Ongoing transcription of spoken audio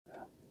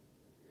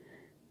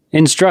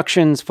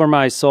Instructions for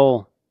my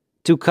soul,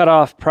 to cut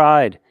off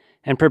pride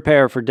and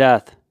prepare for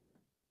death,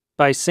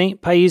 by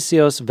Saint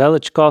Paisius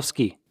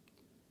Velichkovsky.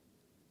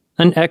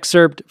 An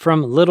excerpt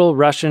from Little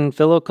Russian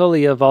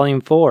Philokalia, Volume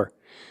 4,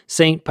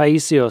 Saint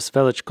Paisius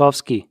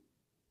Velichkovsky.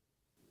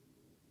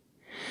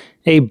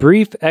 A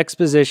brief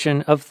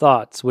exposition of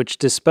thoughts which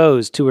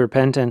dispose to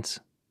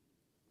repentance.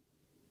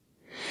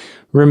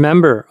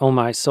 Remember, O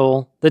my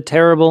soul, the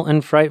terrible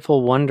and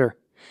frightful wonder,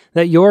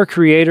 that your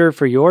Creator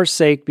for your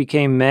sake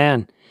became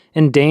man,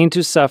 and deigned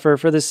to suffer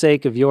for the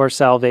sake of your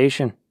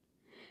salvation.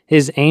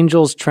 His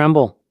angels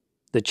tremble,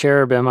 the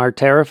cherubim are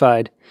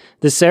terrified,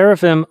 the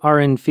seraphim are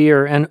in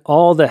fear, and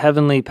all the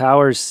heavenly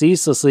powers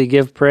ceaselessly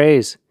give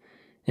praise.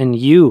 And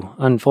you,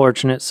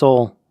 unfortunate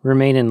soul,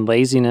 remain in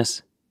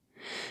laziness.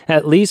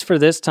 At least for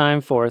this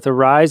time forth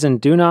arise and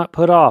do not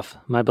put off,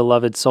 my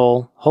beloved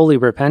soul, holy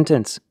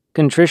repentance,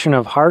 contrition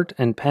of heart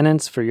and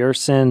penance for your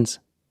sins.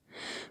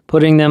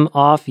 Putting them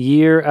off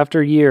year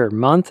after year,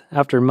 month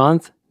after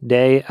month,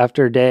 day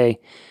after day,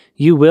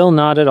 you will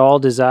not at all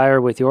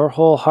desire with your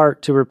whole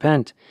heart to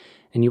repent,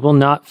 and you will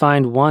not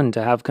find one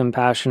to have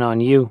compassion on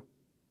you.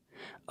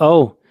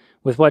 Oh,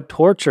 with what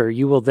torture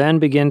you will then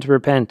begin to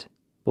repent,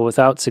 but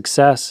without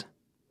success.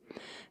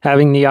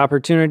 Having the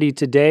opportunity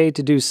today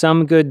to do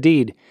some good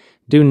deed,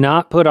 do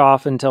not put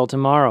off until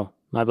tomorrow,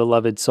 my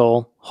beloved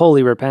soul,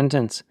 holy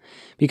repentance,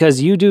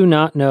 because you do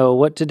not know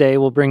what today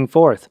will bring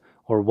forth,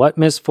 or what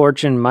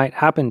misfortune might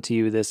happen to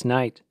you this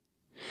night.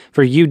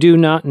 For you do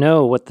not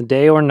know what the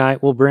day or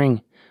night will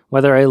bring,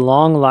 whether a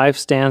long life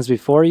stands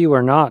before you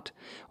or not,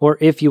 or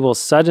if you will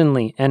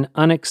suddenly and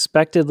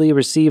unexpectedly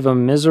receive a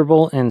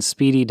miserable and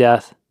speedy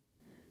death.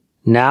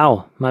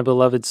 Now, my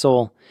beloved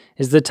soul,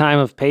 is the time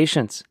of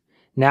patience.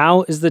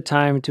 Now is the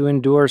time to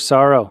endure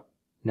sorrow.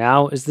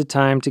 Now is the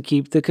time to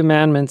keep the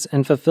commandments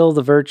and fulfill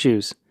the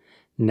virtues.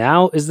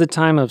 Now is the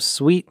time of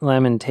sweet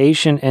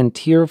lamentation and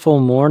tearful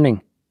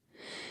mourning.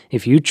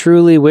 If you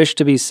truly wish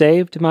to be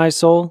saved, my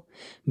soul,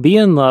 be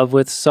in love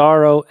with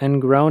sorrow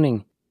and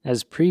groaning,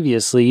 as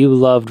previously you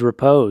loved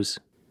repose.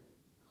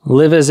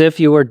 Live as if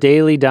you were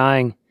daily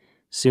dying.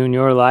 Soon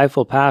your life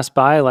will pass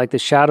by like the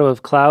shadow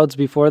of clouds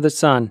before the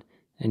sun,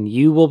 and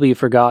you will be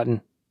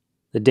forgotten.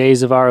 The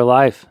days of our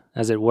life,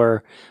 as it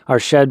were, are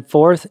shed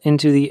forth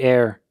into the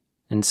air,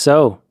 and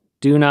so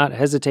do not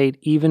hesitate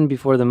even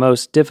before the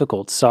most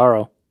difficult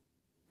sorrow.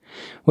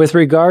 With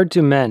regard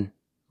to men,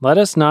 let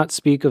us not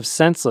speak of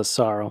senseless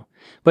sorrow,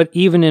 but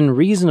even in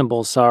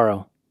reasonable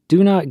sorrow,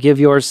 do not give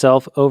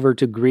yourself over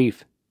to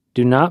grief.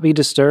 Do not be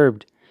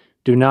disturbed.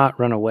 Do not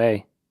run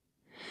away.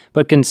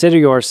 But consider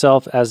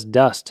yourself as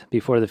dust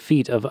before the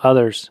feet of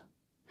others.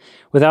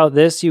 Without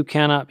this you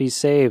cannot be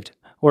saved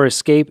or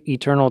escape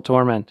eternal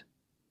torment.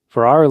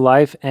 For our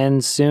life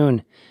ends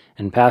soon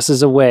and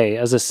passes away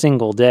as a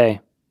single day.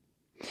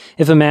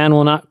 If a man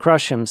will not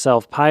crush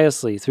himself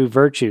piously through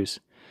virtues,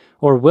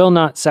 or will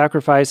not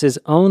sacrifice his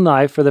own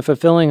life for the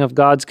fulfilling of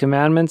God's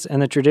commandments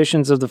and the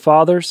traditions of the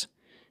fathers,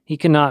 he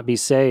cannot be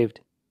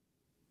saved.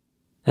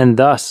 And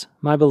thus,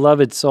 my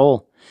beloved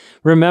soul,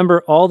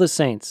 remember all the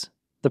saints,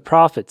 the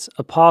prophets,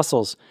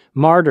 apostles,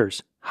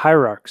 martyrs,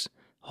 hierarchs,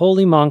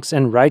 holy monks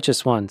and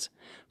righteous ones,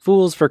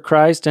 fools for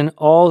Christ and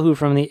all who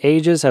from the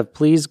ages have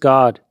pleased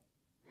God.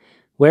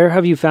 Where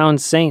have you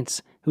found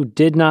saints who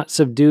did not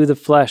subdue the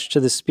flesh to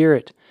the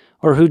spirit,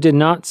 or who did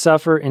not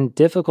suffer in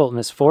difficult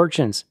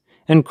misfortunes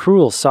and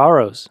cruel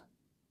sorrows?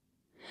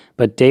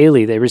 But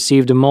daily they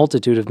received a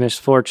multitude of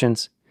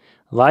misfortunes,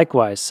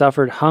 likewise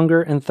suffered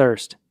hunger and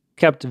thirst,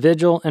 kept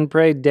vigil and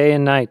prayed day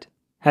and night,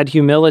 had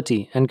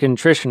humility and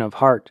contrition of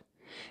heart,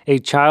 a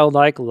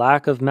childlike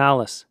lack of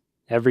malice,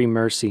 every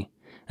mercy,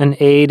 an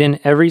aid in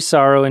every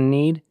sorrow and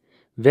need,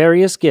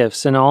 various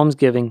gifts and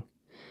almsgiving,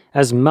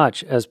 as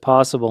much as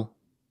possible.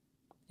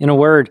 In a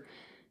word,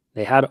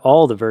 they had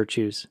all the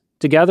virtues,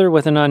 together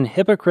with an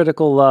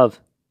unhypocritical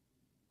love.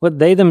 What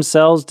they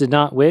themselves did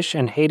not wish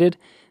and hated,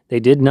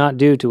 they did not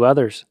do to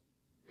others.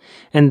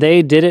 And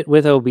they did it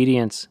with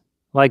obedience,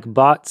 like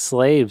bought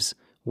slaves,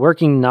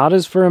 working not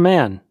as for a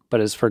man, but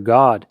as for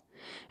God,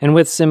 and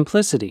with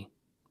simplicity,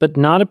 but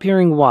not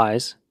appearing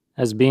wise,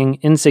 as being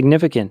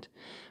insignificant,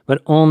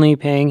 but only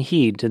paying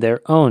heed to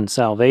their own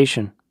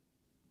salvation.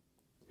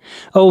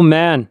 O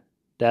man,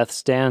 death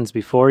stands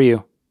before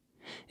you.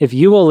 If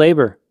you will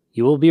labor,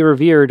 you will be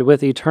revered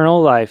with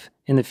eternal life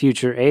in the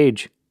future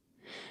age.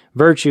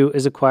 Virtue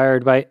is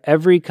acquired by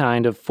every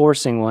kind of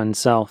forcing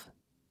oneself.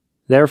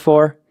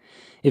 Therefore,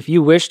 if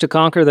you wish to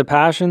conquer the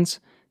passions,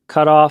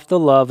 cut off the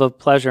love of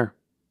pleasure.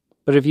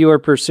 But if you are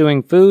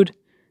pursuing food,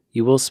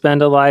 you will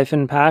spend a life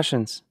in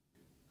passions.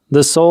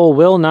 The soul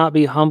will not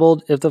be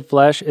humbled if the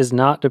flesh is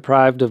not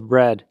deprived of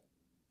bread.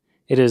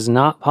 It is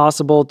not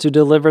possible to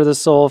deliver the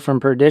soul from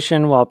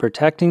perdition while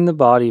protecting the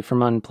body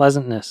from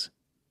unpleasantness.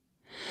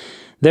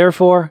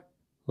 Therefore,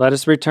 let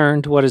us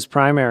return to what is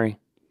primary.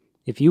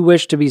 If you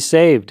wish to be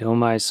saved, O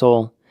my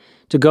soul,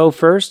 to go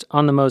first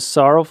on the most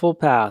sorrowful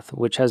path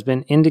which has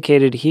been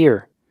indicated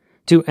here,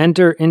 to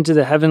enter into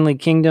the heavenly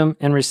kingdom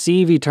and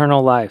receive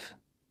eternal life,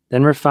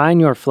 then refine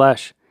your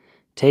flesh,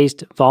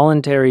 taste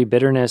voluntary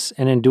bitterness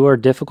and endure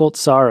difficult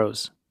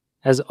sorrows,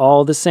 as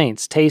all the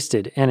saints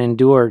tasted and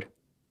endured.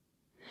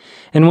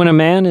 And when a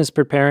man is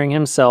preparing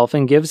himself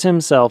and gives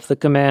himself the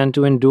command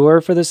to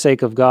endure for the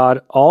sake of God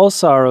all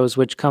sorrows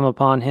which come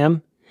upon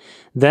him,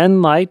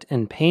 then light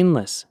and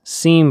painless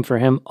seem for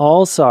him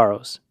all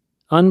sorrows,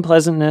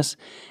 unpleasantness,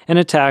 and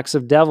attacks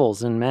of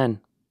devils and men.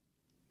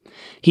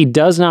 He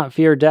does not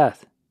fear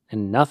death,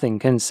 and nothing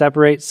can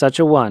separate such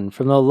a one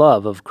from the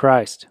love of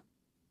Christ.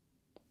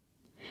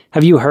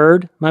 Have you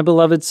heard, my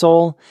beloved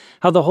soul,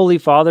 how the Holy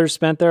Fathers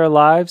spent their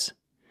lives?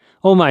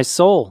 O my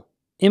soul,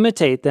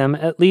 imitate them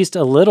at least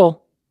a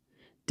little.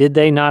 Did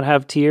they not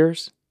have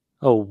tears?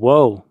 Oh,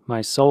 woe,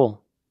 my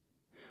soul!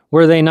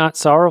 Were they not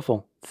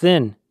sorrowful,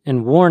 thin,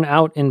 and worn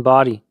out in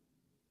body?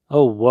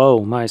 Oh,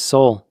 woe, my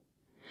soul!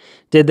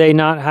 Did they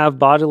not have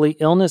bodily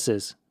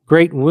illnesses,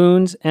 great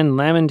wounds, and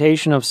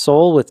lamentation of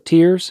soul with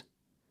tears?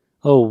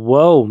 Oh,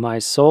 woe, my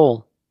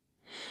soul!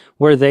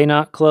 Were they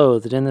not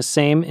clothed in the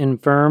same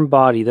infirm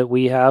body that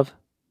we have?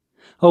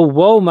 Oh,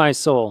 woe, my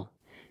soul!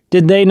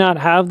 Did they not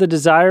have the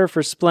desire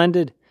for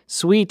splendid,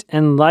 sweet,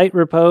 and light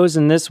repose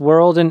in this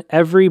world and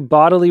every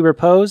bodily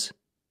repose?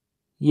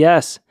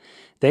 Yes,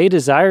 they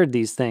desired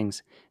these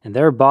things, and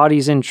their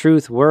bodies in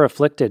truth were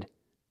afflicted,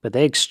 but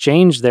they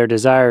exchanged their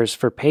desires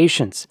for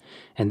patience,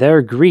 and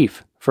their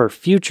grief for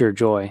future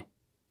joy.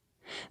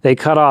 They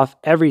cut off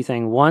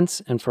everything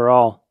once and for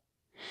all.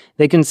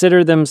 They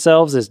considered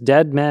themselves as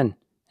dead men,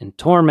 and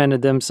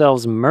tormented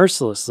themselves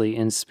mercilessly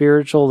in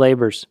spiritual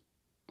labors.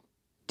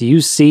 Do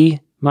you see,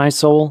 my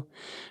soul,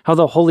 how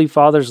the Holy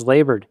Fathers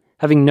labored,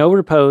 having no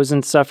repose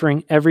and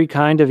suffering every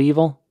kind of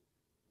evil?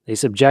 They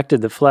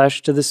subjected the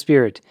flesh to the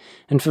spirit,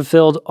 and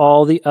fulfilled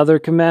all the other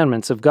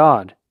commandments of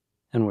God,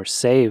 and were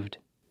saved.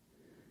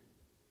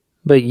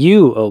 But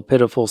you, O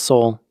pitiful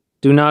soul,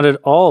 do not at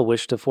all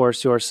wish to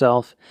force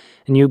yourself,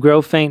 and you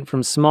grow faint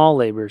from small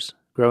labors,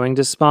 growing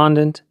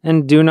despondent,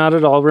 and do not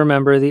at all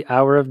remember the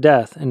hour of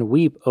death and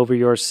weep over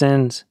your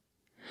sins.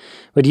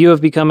 But you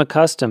have become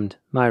accustomed,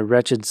 my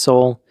wretched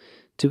soul,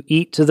 to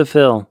eat to the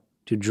fill,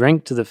 to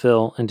drink to the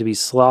fill, and to be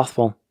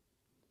slothful.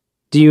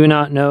 Do you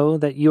not know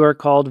that you are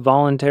called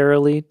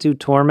voluntarily to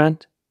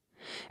torment?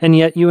 And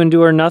yet you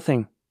endure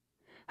nothing.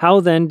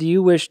 How then do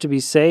you wish to be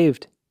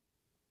saved?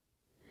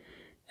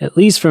 At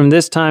least from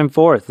this time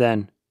forth,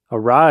 then,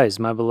 arise,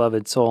 my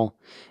beloved soul,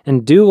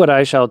 and do what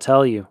I shall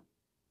tell you.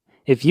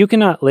 If you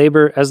cannot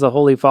labor as the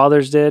Holy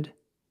Fathers did,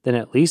 then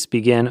at least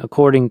begin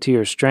according to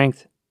your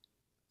strength.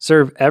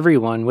 Serve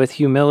everyone with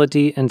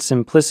humility and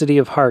simplicity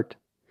of heart.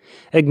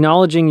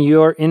 Acknowledging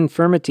your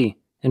infirmity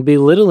and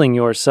belittling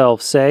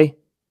yourself, say,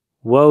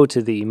 Woe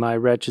to thee, my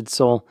wretched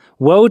soul!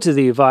 Woe to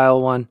thee, vile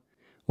one!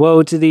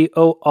 Woe to thee,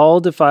 O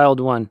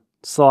all-defiled one,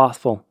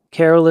 slothful,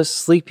 careless,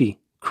 sleepy,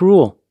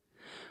 cruel!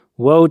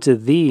 Woe to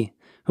thee,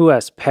 who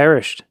hast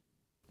perished!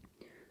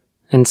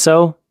 And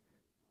so,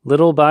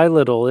 little by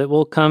little, it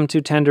will come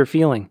to tender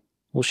feeling,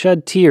 will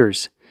shed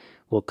tears,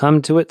 will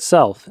come to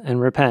itself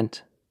and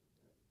repent.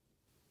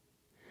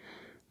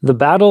 The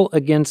battle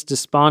against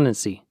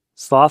despondency,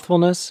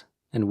 slothfulness,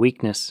 and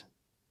weakness.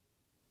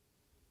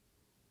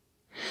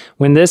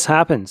 When this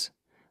happens,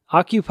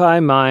 occupy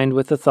mind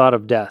with the thought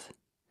of death.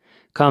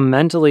 Come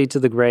mentally to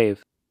the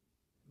grave.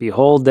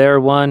 Behold there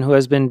one who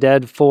has been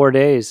dead 4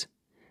 days,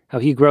 how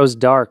he grows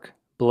dark,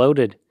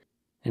 bloated,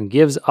 and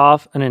gives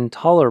off an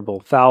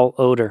intolerable foul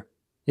odor,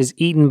 is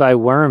eaten by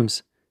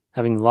worms,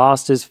 having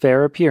lost his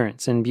fair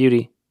appearance and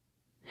beauty.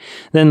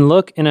 Then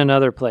look in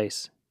another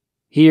place.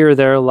 Here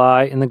there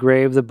lie in the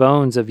grave the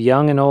bones of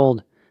young and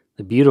old,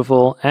 the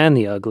beautiful and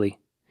the ugly.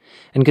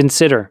 And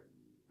consider,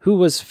 who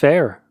was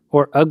fair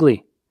or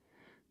ugly?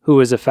 Who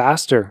was a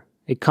faster,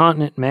 a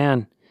continent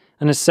man,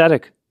 an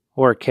ascetic,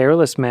 or a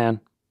careless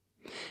man?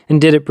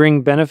 And did it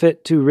bring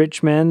benefit to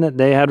rich men that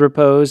they had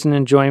repose and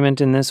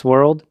enjoyment in this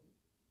world?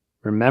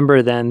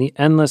 Remember then the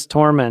endless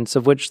torments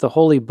of which the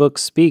holy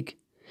books speak,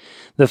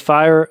 the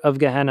fire of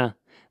Gehenna,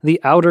 the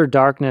outer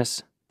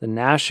darkness, the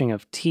gnashing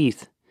of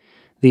teeth,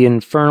 the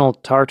infernal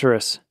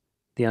Tartarus,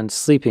 the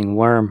unsleeping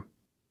worm.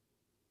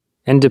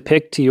 And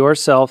depict to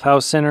yourself how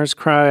sinners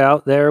cry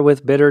out there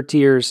with bitter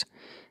tears,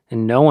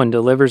 and no one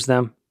delivers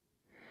them.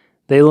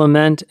 They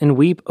lament and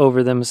weep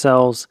over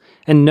themselves,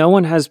 and no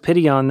one has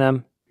pity on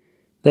them.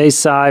 They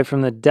sigh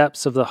from the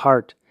depths of the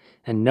heart,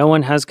 and no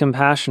one has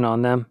compassion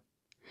on them.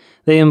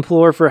 They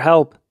implore for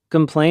help,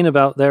 complain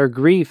about their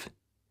grief,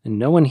 and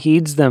no one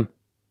heeds them.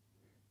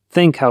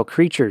 Think how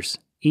creatures,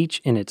 each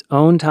in its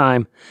own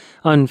time,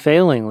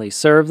 unfailingly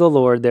serve the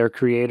Lord their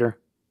Creator.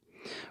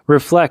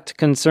 Reflect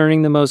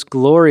concerning the most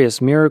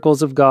glorious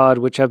miracles of God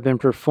which have been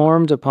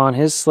performed upon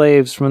His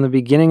slaves from the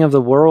beginning of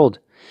the world,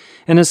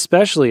 and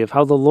especially of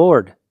how the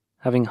Lord,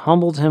 having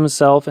humbled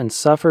Himself and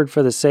suffered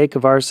for the sake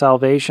of our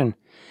salvation,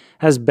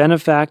 has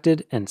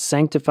benefacted and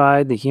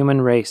sanctified the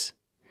human race.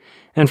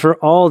 And for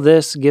all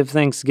this give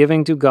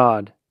thanksgiving to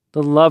God,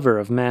 the lover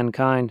of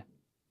mankind.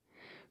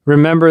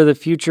 Remember the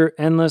future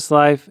endless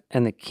life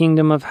and the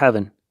kingdom of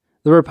heaven,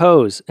 the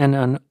repose and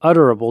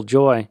unutterable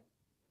joy.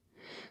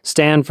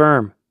 Stand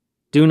firm,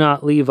 Do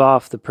not leave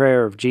off the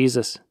prayer of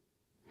Jesus.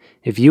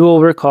 If you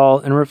will recall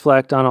and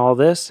reflect on all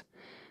this,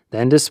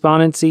 then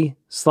despondency,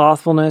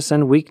 slothfulness,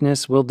 and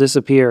weakness will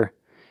disappear,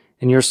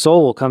 and your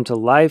soul will come to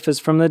life as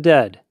from the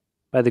dead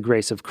by the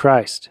grace of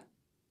Christ.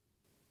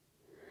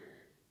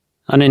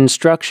 An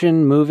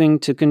instruction moving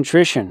to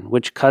contrition,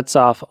 which cuts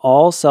off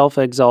all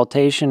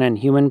self-exaltation and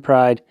human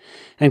pride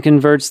and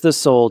converts the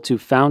soul to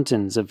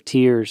fountains of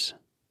tears.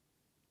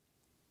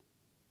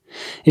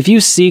 If you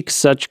seek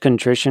such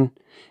contrition,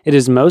 it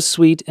is most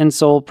sweet and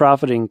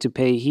soul-profiting to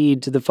pay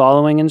heed to the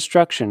following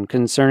instruction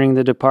concerning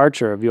the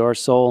departure of your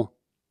soul.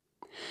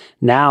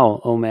 Now,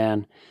 O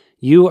man,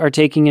 you are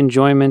taking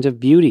enjoyment of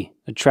beauty,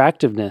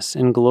 attractiveness,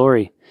 and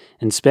glory,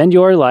 and spend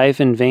your life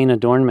in vain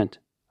adornment,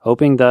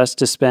 hoping thus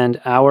to spend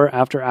hour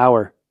after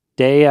hour,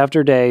 day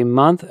after day,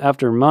 month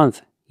after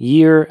month,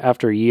 year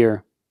after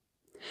year.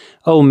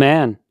 O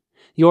man,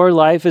 your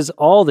life is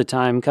all the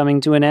time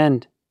coming to an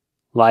end.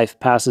 Life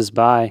passes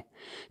by.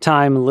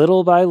 Time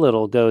little by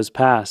little goes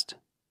past.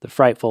 The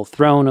frightful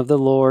throne of the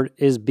Lord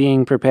is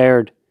being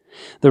prepared.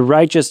 The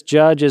righteous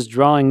judge is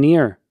drawing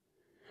near.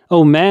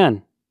 O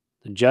man,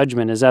 the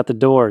judgment is at the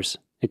doors.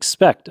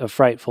 Expect a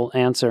frightful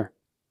answer.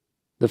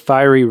 The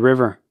fiery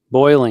river,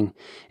 boiling,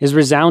 is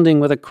resounding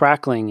with a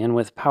crackling and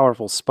with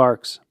powerful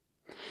sparks.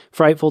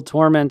 Frightful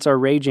torments are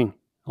raging,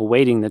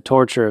 awaiting the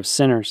torture of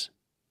sinners.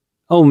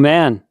 O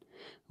man,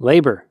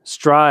 labor,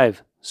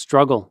 strive,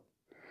 struggle.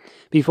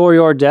 Before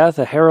your death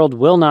a herald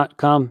will not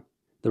come.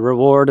 The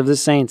reward of the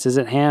saints is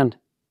at hand.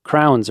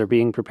 Crowns are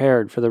being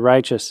prepared for the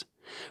righteous.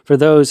 For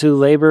those who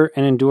labor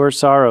and endure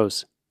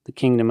sorrows, the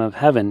kingdom of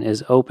heaven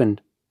is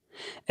opened.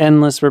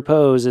 Endless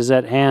repose is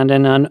at hand,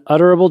 and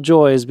unutterable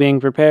joy is being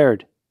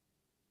prepared.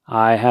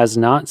 Eye has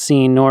not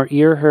seen, nor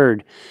ear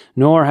heard,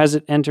 nor has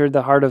it entered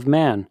the heart of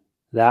man,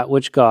 that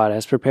which God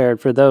has prepared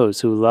for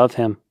those who love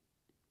him.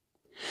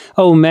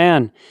 O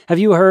man, have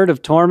you heard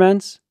of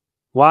torments?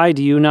 Why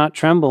do you not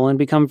tremble and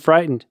become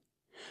frightened?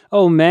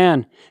 O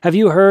man, have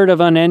you heard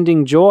of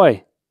unending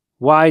joy?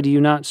 Why do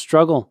you not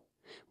struggle?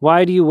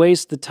 Why do you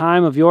waste the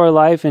time of your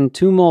life in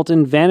tumult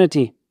and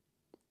vanity?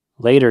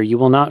 Later you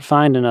will not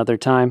find another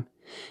time,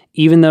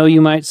 even though you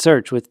might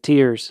search with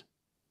tears.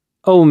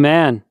 O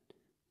man,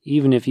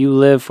 even if you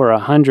live for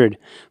 100,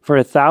 for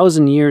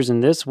 1,000 years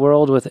in this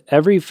world with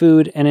every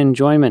food and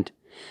enjoyment,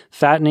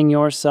 fattening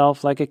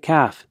yourself like a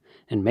calf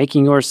and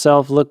making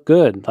yourself look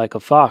good like a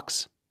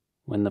fox,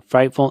 when the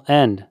frightful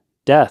end,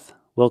 death,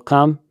 will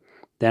come,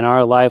 then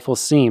our life will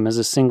seem as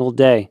a single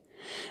day,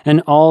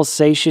 and all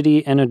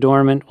satiety and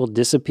adornment will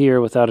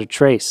disappear without a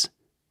trace,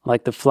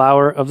 like the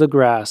flower of the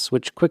grass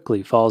which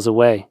quickly falls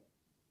away.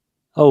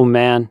 O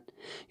man,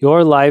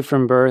 your life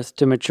from birth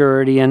to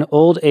maturity and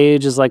old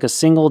age is like a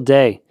single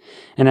day,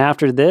 and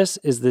after this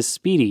is the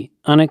speedy,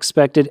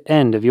 unexpected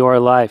end of your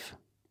life.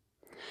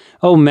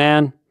 O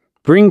man,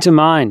 bring to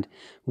mind,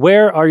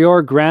 where are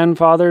your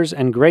grandfathers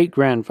and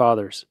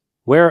great-grandfathers?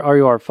 Where are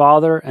your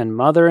father and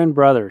mother and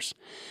brothers?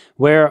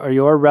 Where are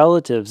your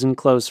relatives and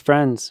close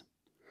friends?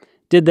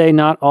 Did they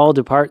not all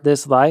depart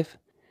this life?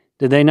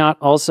 Did they not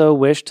also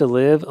wish to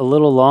live a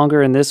little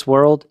longer in this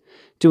world,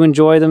 to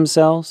enjoy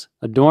themselves,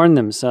 adorn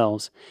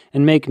themselves,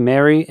 and make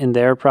merry in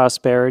their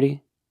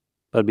prosperity?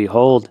 But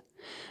behold,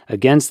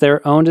 against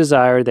their own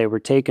desire they were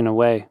taken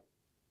away.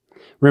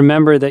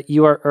 Remember that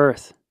you are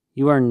earth,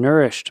 you are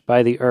nourished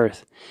by the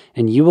earth,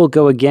 and you will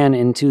go again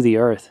into the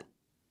earth.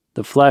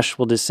 The flesh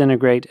will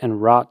disintegrate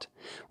and rot,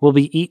 will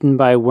be eaten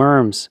by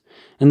worms,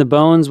 and the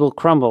bones will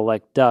crumble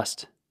like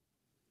dust.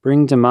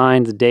 Bring to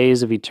mind the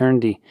days of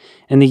eternity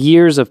and the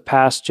years of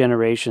past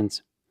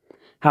generations.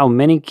 How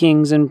many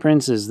kings and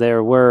princes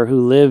there were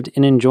who lived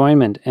in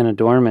enjoyment and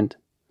adornment.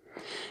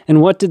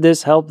 And what did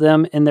this help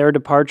them in their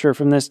departure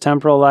from this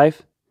temporal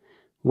life?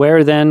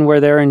 Where then were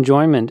their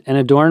enjoyment and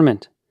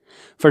adornment?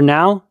 For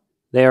now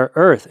they are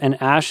earth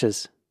and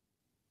ashes.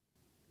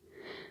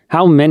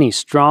 How many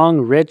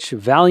strong, rich,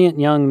 valiant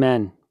young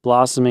men,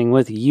 blossoming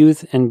with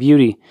youth and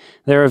beauty,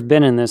 there have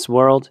been in this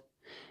world,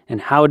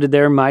 and how did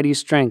their mighty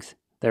strength,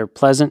 their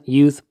pleasant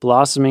youth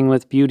blossoming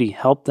with beauty,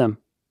 help them?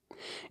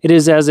 It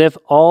is as if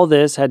all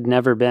this had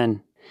never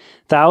been.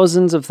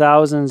 Thousands of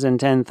thousands and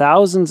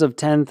 10,000s of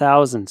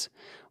 10,000s,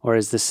 or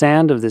as the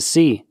sand of the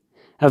sea,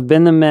 have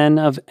been the men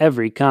of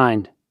every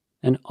kind,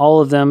 and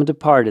all of them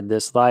departed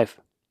this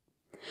life.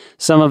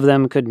 Some of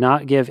them could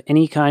not give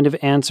any kind of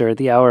answer at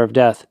the hour of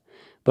death,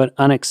 but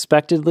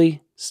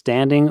unexpectedly,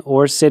 standing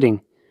or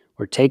sitting,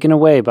 were taken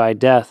away by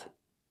death.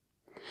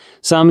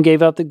 Some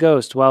gave up the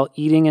ghost while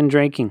eating and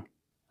drinking.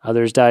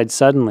 Others died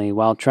suddenly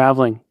while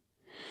traveling.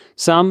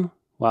 Some,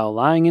 while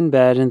lying in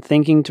bed and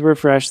thinking to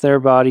refresh their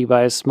body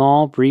by a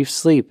small, brief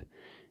sleep,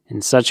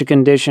 in such a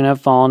condition have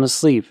fallen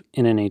asleep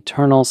in an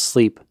eternal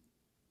sleep.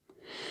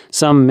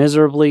 Some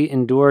miserably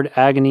endured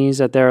agonies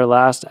at their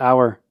last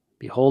hour,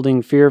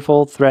 beholding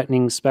fearful,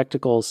 threatening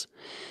spectacles,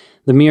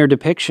 the mere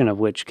depiction of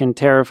which can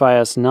terrify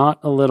us not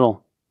a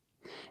little.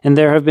 And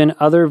there have been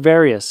other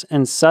various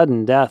and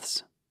sudden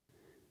deaths.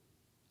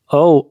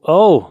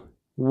 Oh,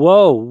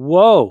 woe,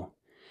 woe!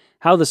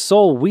 How the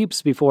soul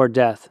weeps before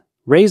death,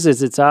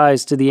 raises its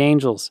eyes to the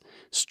angels,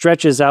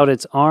 stretches out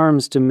its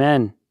arms to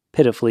men,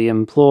 pitifully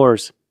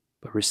implores,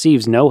 but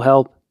receives no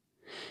help.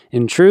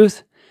 In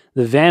truth,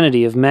 the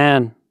vanity of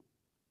man.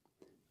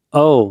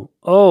 Oh,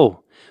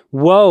 oh,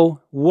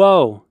 woe,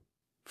 woe!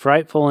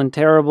 Frightful and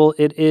terrible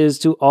it is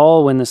to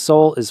all when the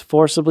soul is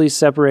forcibly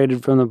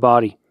separated from the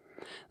body.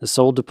 The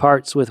soul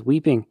departs with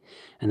weeping,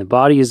 and the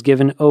body is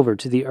given over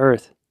to the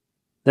earth.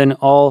 Then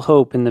all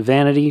hope in the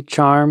vanity,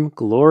 charm,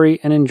 glory,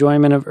 and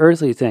enjoyment of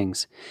earthly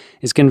things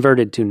is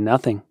converted to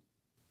nothing.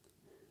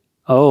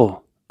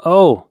 Oh,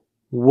 oh,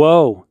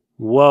 woe,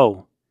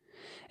 woe!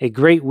 A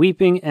great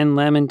weeping and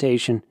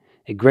lamentation,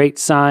 a great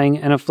sighing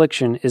and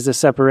affliction is the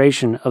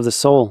separation of the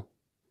soul.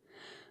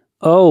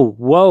 Oh,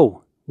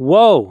 woe,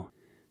 woe!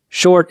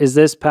 Short is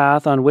this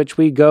path on which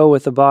we go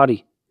with the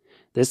body.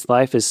 This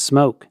life is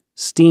smoke,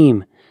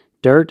 steam,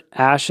 dirt,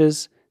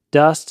 ashes,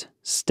 dust,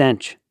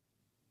 stench.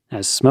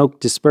 As smoke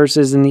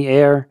disperses in the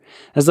air,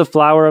 as the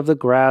flower of the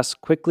grass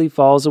quickly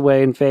falls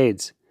away and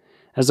fades,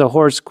 as a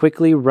horse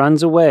quickly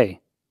runs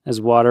away, as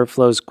water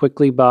flows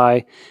quickly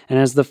by, and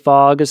as the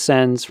fog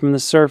ascends from the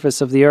surface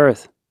of the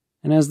earth,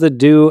 and as the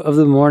dew of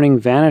the morning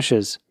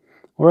vanishes,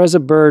 or as a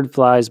bird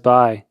flies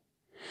by.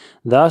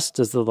 Thus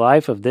does the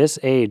life of this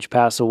age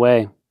pass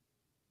away.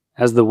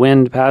 As the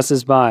wind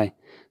passes by,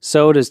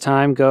 so does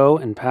time go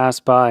and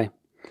pass by,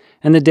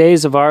 and the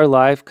days of our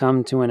life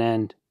come to an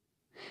end.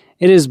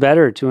 It is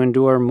better to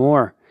endure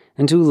more,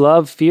 and to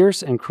love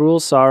fierce and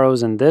cruel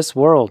sorrows in this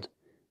world,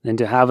 than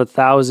to have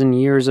 1,000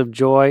 years of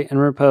joy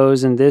and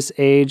repose in this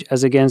age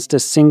as against a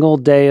single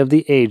day of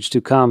the age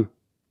to come.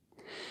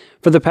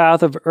 For the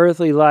path of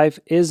earthly life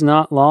is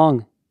not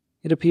long.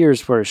 It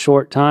appears for a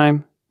short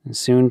time, and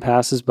soon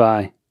passes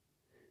by.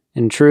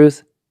 In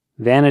truth,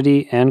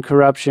 vanity and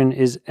corruption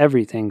is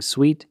everything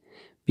sweet,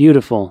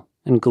 beautiful,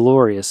 and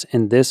glorious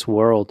in this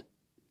world.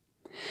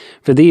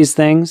 For these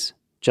things,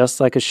 just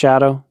like a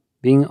shadow,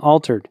 being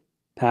altered,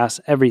 pass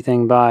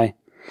everything by,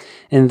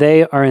 and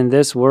they are in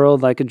this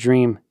world like a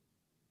dream.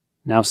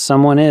 Now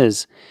someone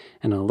is,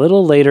 and a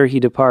little later he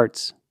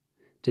departs.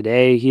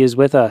 Today he is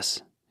with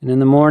us, and in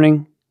the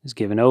morning is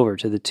given over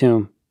to the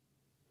tomb.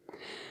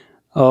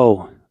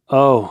 Oh,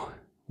 oh,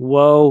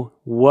 woe,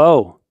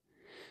 woe!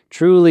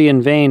 Truly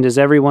in vain does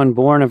everyone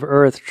born of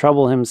earth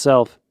trouble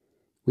himself.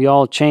 We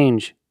all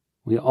change,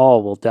 we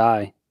all will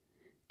die.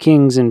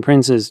 Kings and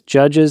princes,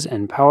 judges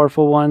and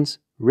powerful ones,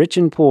 rich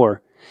and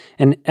poor,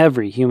 and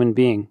every human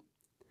being.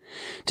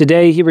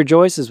 Today he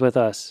rejoices with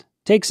us,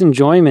 takes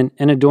enjoyment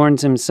and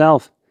adorns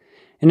himself,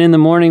 and in the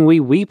morning we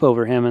weep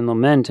over him and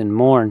lament and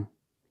mourn.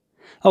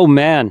 O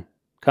man,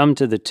 come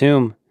to the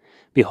tomb.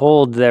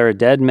 Behold there a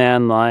dead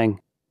man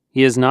lying.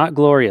 He is not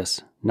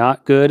glorious,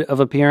 not good of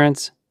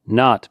appearance,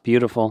 not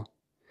beautiful.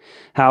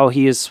 How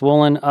he is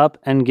swollen up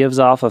and gives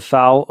off a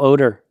foul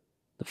odor.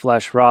 The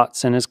flesh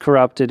rots and is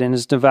corrupted and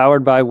is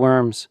devoured by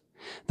worms.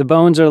 The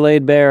bones are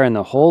laid bare and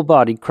the whole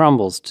body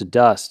crumbles to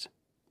dust.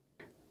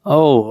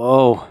 Oh,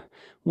 oh,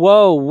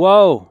 woe,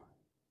 woe!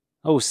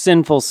 O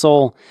sinful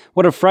soul,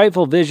 what a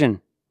frightful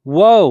vision!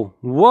 Woe,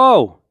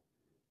 woe!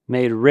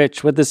 Made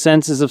rich with the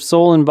senses of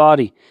soul and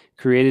body,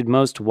 created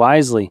most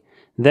wisely,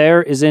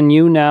 there is in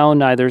you now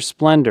neither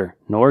splendor,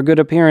 nor good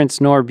appearance,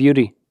 nor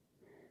beauty.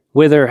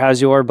 Whither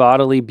has your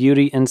bodily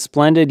beauty and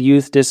splendid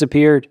youth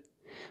disappeared?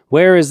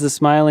 Where is the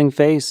smiling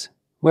face?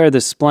 Where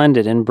the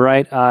splendid and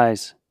bright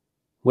eyes?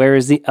 Where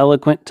is the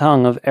eloquent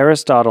tongue of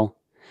Aristotle?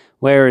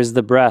 Where is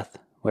the breath?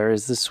 Where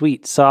is the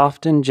sweet,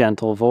 soft, and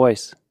gentle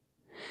voice?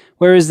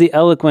 Where is the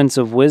eloquence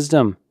of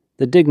wisdom,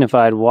 the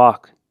dignified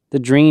walk, the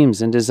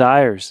dreams and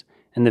desires,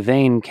 and the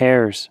vain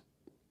cares?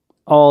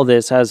 All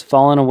this has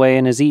fallen away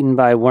and is eaten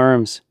by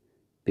worms.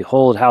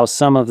 Behold how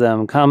some of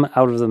them come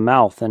out of the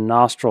mouth and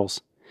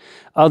nostrils,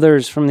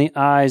 others from the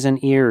eyes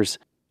and ears,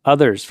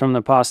 others from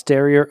the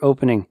posterior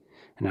opening,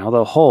 and how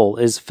the whole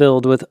is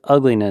filled with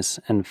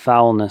ugliness and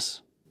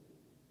foulness.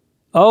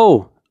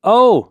 Oh,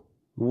 oh,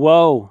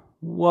 woe,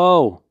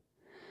 woe!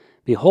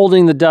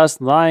 Beholding the dust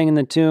lying in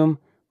the tomb,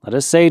 let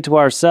us say to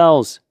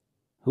ourselves,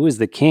 who is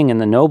the king and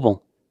the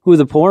noble? Who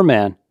the poor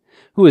man?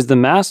 Who is the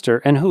master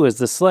and who is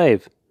the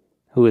slave?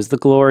 Who is the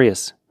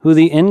glorious? Who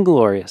the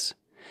inglorious?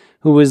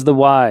 Who is the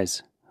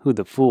wise? Who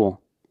the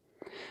fool?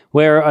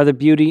 Where are the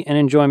beauty and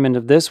enjoyment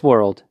of this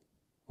world?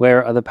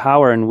 Where are the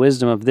power and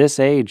wisdom of this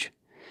age?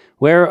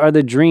 Where are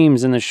the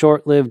dreams and the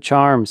short-lived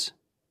charms?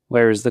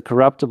 Where is the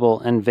corruptible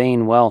and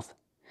vain wealth?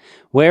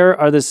 Where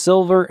are the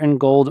silver and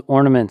gold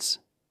ornaments?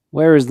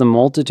 Where is the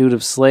multitude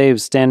of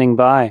slaves standing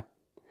by?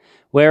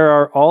 Where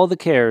are all the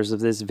cares of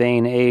this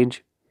vain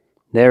age?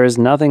 There is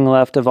nothing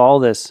left of all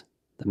this.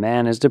 The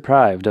man is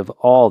deprived of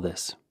all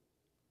this.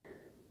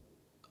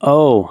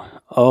 Oh,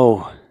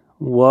 oh,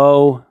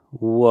 woe,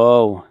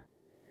 woe!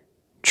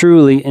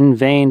 Truly in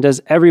vain does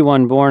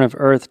everyone born of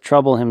earth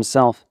trouble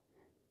himself.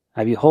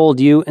 I behold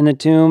you in the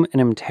tomb and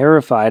am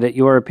terrified at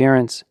your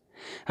appearance.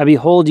 I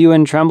behold you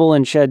and tremble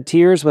and shed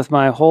tears with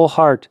my whole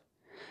heart.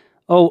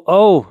 Oh,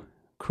 oh,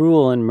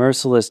 cruel and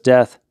merciless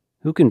death,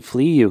 who can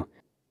flee you?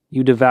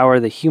 You devour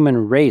the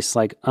human race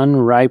like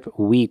unripe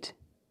wheat.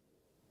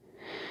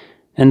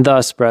 And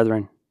thus,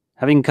 brethren,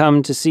 having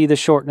come to see the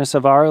shortness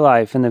of our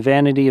life and the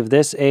vanity of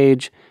this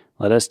age,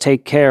 let us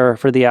take care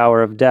for the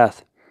hour of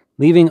death,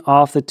 leaving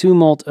off the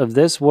tumult of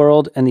this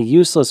world and the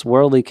useless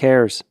worldly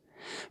cares.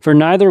 For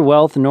neither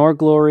wealth nor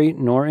glory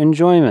nor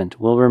enjoyment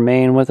will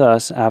remain with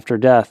us after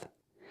death,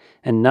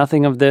 and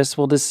nothing of this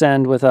will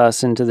descend with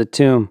us into the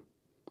tomb.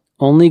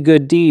 Only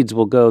good deeds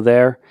will go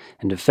there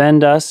and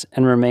defend us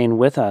and remain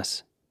with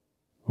us.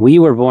 We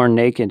were born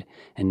naked,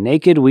 and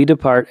naked we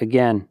depart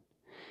again.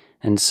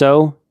 And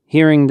so,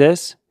 hearing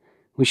this,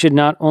 we should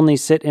not only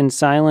sit in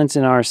silence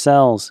in our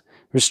cells,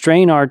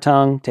 restrain our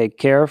tongue, take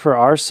care for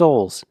our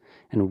souls,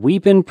 and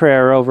weep in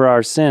prayer over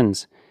our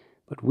sins,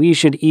 but we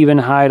should even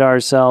hide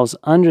ourselves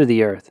under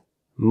the earth,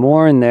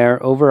 mourn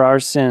there over our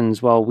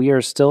sins while we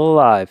are still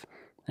alive,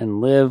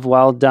 and live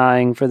while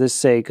dying for the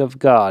sake of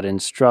God in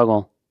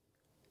struggle.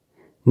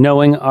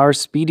 Knowing our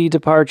speedy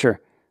departure,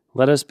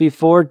 let us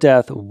before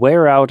death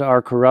wear out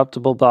our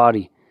corruptible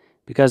body,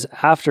 because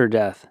after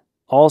death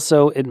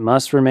also it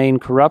must remain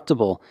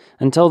corruptible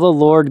until the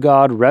Lord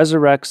God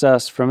resurrects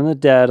us from the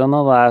dead on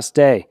the last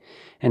day,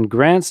 and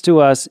grants to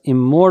us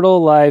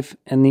immortal life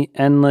and the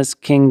endless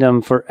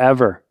kingdom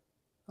forever.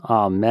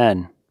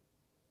 Amen.